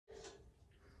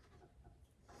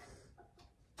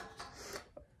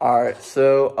Alright,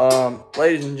 so,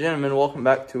 ladies and gentlemen, welcome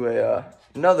back to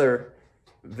another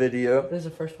video. This is the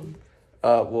first one.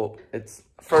 Well, it's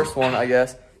first one, I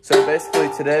guess. So basically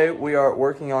today we are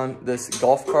working on this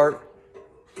golf cart,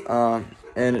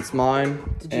 and it's mine.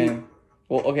 It's a Jeep. And,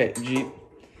 well, okay, Jeep.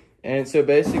 And so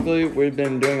basically we've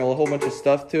been doing a whole bunch of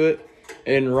stuff to it,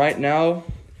 and right now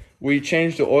we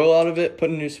changed the oil out of it, put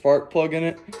a new spark plug in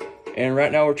it, and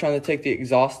right now we're trying to take the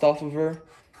exhaust off of her,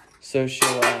 so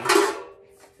she'll,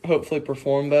 hopefully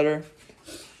perform better.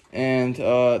 And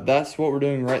that's what we're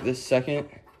doing right this second.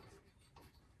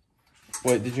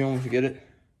 Wait, did you almost get it?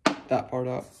 That part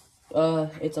out?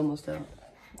 It's almost out.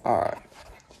 Alright.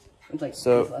 It's like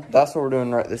So that's what we're doing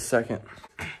right this second.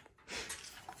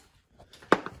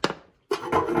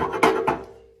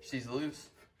 She's loose.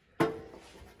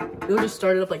 You'll just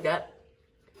start it up like that.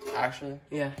 Actually?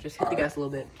 Yeah, just hit the gas a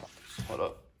little bit. Hold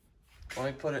up. Let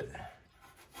me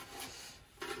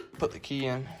put the key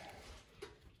in.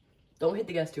 Don't hit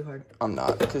the gas too hard. I'm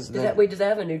not, because then... Wait, does that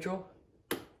have a neutral?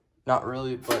 Not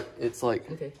really, but it's like...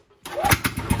 Okay.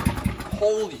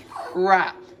 Holy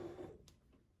crap.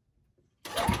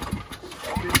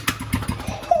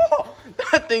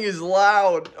 That thing is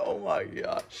loud. Oh my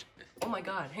gosh. Oh my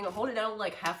god. Hang on, hold it down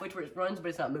like halfway to where it runs, but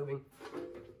it's not moving.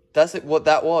 That's it, what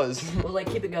that was. Well,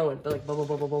 like, keep it going. But like, boom, boom,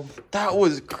 boom, boom, boom. That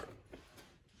was...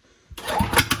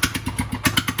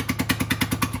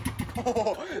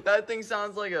 Oh, that thing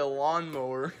sounds like a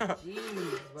lawnmower.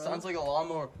 Jeez, bro. Sounds like a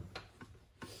lawnmower.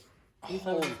 Holy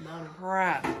Holy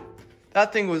crap.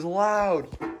 That thing was loud.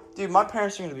 Dude, my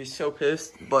parents are going to be so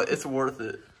pissed, but it's worth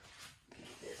it.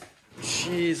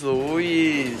 Jeez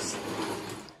Louise.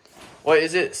 Wait,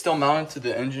 is it still mounted to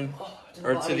the engine?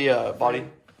 Or to the body?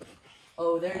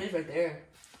 Oh, there it is right there.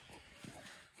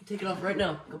 Take it off right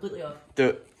now. Completely off. Do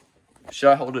it.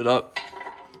 Should I hold it up?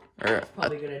 Or,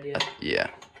 Probably a good idea. yeah.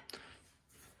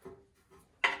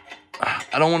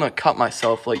 I don't want to cut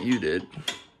myself like you did.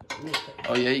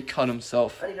 Oh yeah, he cut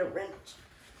himself. I need a wrench.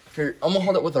 Here, I'm gonna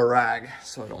hold it with a rag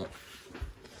so I don't.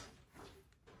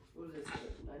 What is it?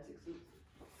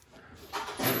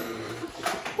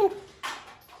 9/16?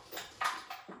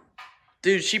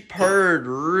 Dude, she purred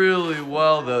really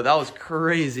well though. That was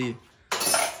crazy.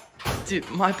 Dude,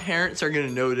 my parents are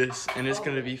gonna notice and it's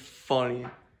gonna be funny.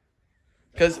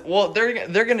 Cause well,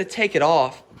 they're gonna take it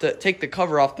off, take the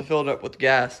cover off to fill it up with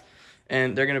gas,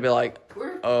 and they're gonna be like,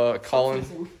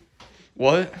 Colin,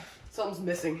 what? Something's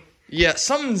missing. Yeah,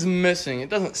 something's missing. It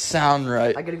doesn't sound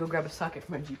right. I gotta go grab a socket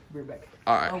for my Jeep rear back.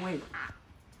 All right. Oh wait.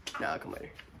 No, I'll come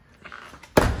later.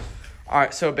 All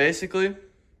right. So basically,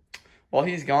 while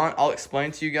he's gone, I'll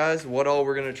explain to you guys what all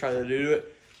we're gonna try to do to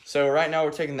it. So right now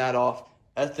we're taking that off,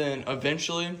 and then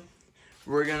eventually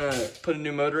we're gonna put a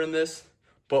new motor in this.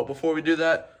 But before we do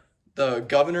that, the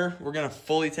governor, we're gonna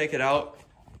fully take it out.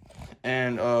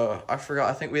 And I forgot,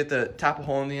 I think we have to tap a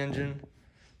hole in the engine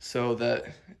so that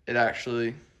it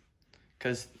actually,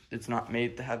 because it's not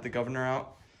made to have the governor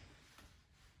out.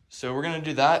 So we're gonna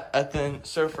do that. And then,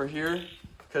 so for here,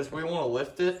 because we wanna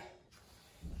lift it,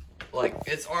 like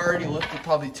it's already lifted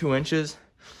probably 2 inches,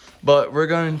 but we're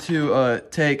going to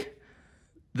take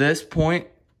this point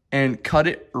and cut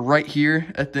it right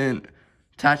here and then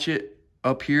attach it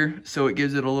up here so it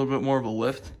gives it a little bit more of a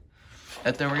lift.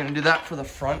 And then we're gonna do that for the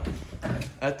front.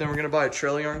 And then we're gonna buy a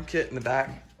trailer arm kit in the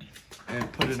back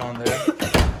and put it on there.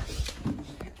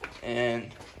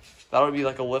 And that'll be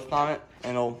like a lift on it,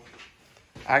 and it'll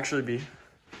actually be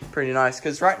pretty nice.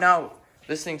 Cause right now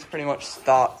this thing's pretty much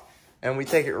stopped, and we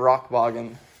take it rock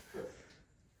bogging.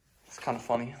 It's kind of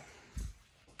funny.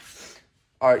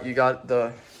 All right, you got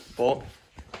the bolt?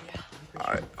 Yeah.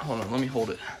 All right, hold on, let me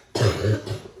hold it.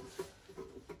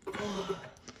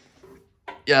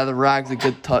 Yeah, the rag's a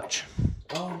good touch.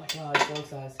 Oh my god, it's wrong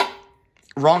size.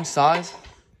 Wrong size?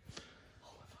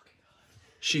 Oh my fucking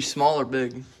god. She's small or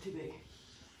big? Too big.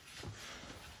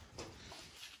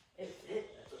 That's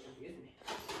what confused me.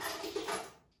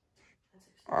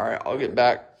 Alright, I'll get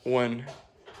back when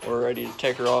we're ready to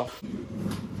take her off.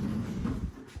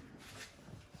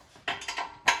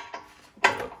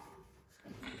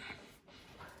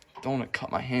 Don't want to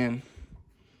cut my hand.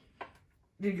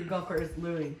 Dude, your golf cart is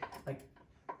literally like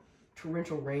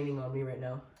torrential raining on me right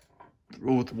now.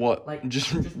 With what? Like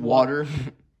just water. water?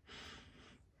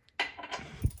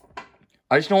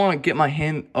 I just don't want to get my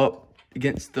hand up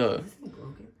against the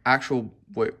actual,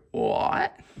 wait,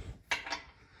 what?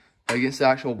 Against the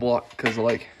actual block, because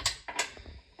like,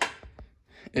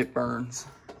 it burns.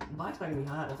 The block's not gonna be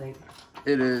hot, I think.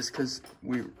 It is, because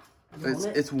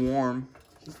it's warm.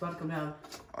 She's about to come down.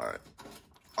 Alright.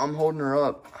 I'm holding her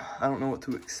up. I don't know what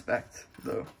to expect,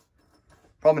 though.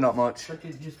 Probably not much. But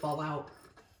you just fall out.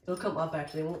 It'll come up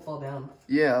actually, it won't fall down.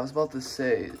 Yeah, I was about to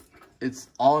say, it's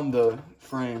on the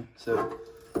frame, so.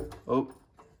 Oh,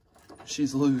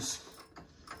 she's loose.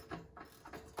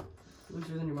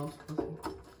 Looser than your mom's pussy.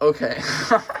 Okay.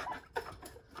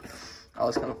 That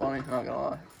was kind of funny, not gonna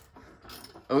lie.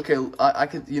 Okay, I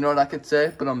could, you know what I could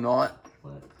say, but I'm not.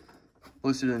 What?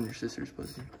 Looser than your sister's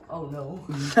pussy. Oh no.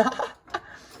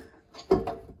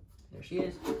 There she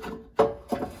is.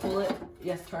 Pull it.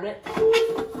 Yes, turn it.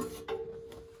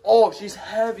 Oh, she's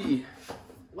heavy.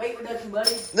 Weight reduction, buddy.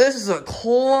 This is a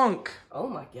clunk. Oh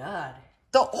my god.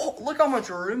 Look how much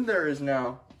room there is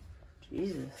now.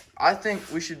 Jesus. I think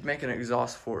we should make an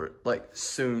exhaust for it, like, We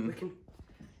soon. can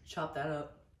chop that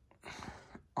up.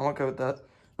 I'm okay with that.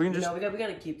 We can just... No, we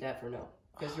gotta keep that for now.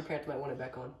 Because your parents might want it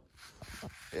back on.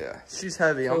 Yeah, she's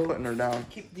heavy. I'm So- putting her down.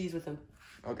 Keep these with them.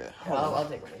 Okay. I'll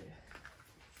take one.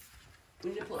 We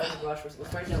need to pull out the garage first.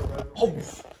 Let's write down the road. Oh.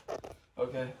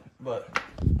 Okay, but...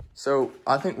 So,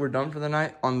 I think we're done for the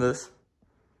night on this.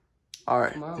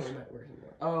 Alright. Tomorrow we might work more.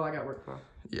 Oh, I got work tomorrow.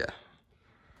 Yeah.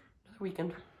 Another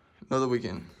weekend. Another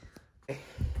weekend.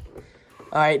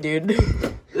 Alright, dude.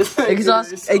 This thing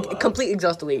Exhaust, is so loud. complete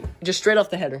exhaust delete. Just straight off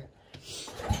the header.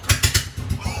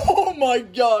 Oh my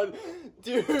god.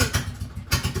 Dude.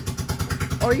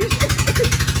 Oh, you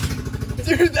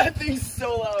Dude, that thing's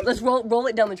so loud. Let's roll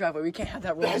it down the driveway. We can't have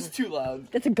that roll. That's too loud.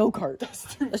 That's a go-kart.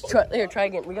 That's too Let's loud. try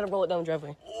again. We gotta roll it down the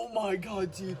driveway. Oh my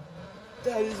god, dude.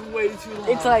 That is way too loud.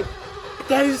 It's like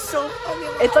That is so fucking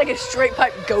loud. it's like a straight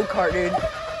pipe go-kart, dude.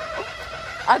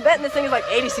 I bet this thing is like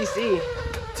 80 cc.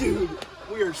 Dude,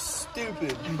 we are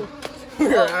stupid.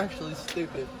 We are actually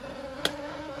stupid.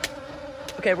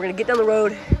 Okay, we're gonna get down the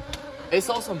road. It's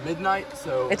also midnight,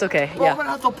 so... It's okay, Bro, yeah. I'm gonna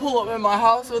have to pull up in my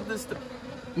house with this...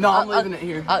 No, I'm leaving it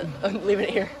here. I'm leaving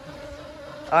it here.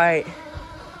 Alright.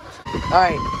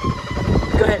 Alright.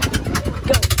 Go ahead.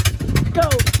 Go.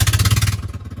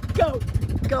 Go.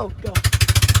 Go. Go. Go.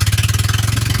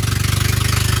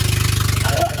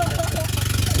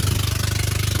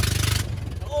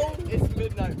 Oh, it's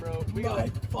midnight, bro. We My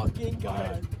gotta... fucking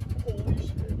god. Holy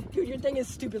shit. Dude, your thing is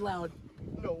stupid loud.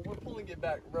 No, we're pulling it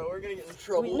back, bro. We're gonna get in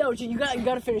trouble. Wait, no, you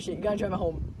gotta finish it. You gotta drive it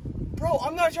home. Bro,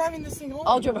 I'm not driving this thing home.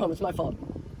 I'll drive it home. It's my fault.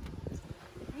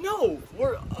 No,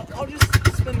 I'll just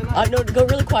spend the night. No, go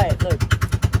really quiet. Look.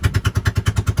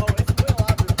 Oh, it's way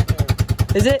louder up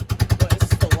there. Is it? But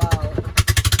it's still loud.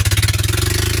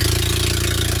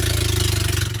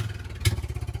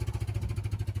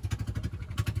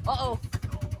 Uh-oh.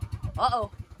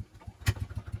 Uh-oh.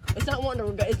 It's not wanting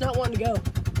to go. It's not wanting to go.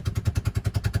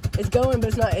 It's going, but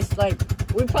it's not. It's like,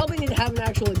 we probably need to have an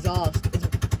actual exhaust.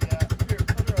 Yeah, here,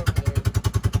 put her over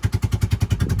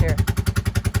there. Here.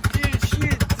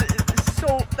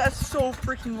 Dude, that's so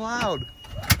freaking loud.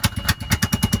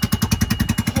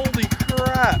 Holy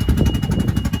crap.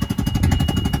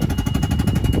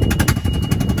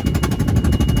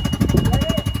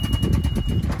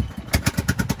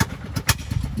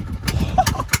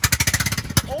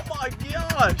 Oh my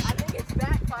gosh. I think it's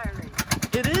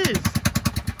backfiring. It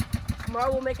is.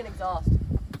 Tomorrow we'll make an exhaust.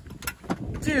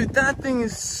 Dude, that thing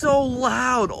is so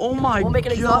loud. Oh my We'll make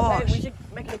an exhaust. gosh. We should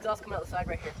make an exhaust come out the side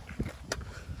right here.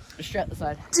 Just straight out the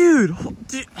side. Dude,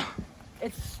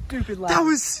 It's stupid loud. that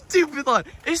was stupid loud.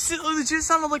 It legit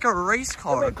sounded like a race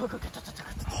car. Wait, go.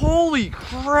 Holy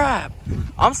crap.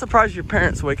 I'm surprised your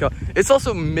parents wake up. It's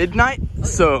also midnight,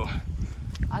 so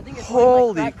I think it's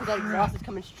holy like because that exhaust is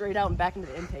coming straight out and back into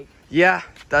the intake. yeah,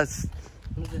 that's...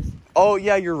 What is this? Oh,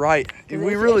 yeah, you're right.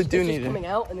 We really do it's need just it. coming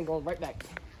out and then going right back.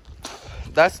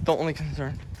 That's the only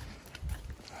concern.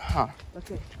 Huh.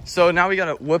 Okay. So now we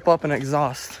gotta whip up an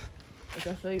exhaust. Okay,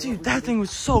 I'll show you Dude, what that we thing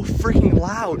was so freaking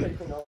loud. do.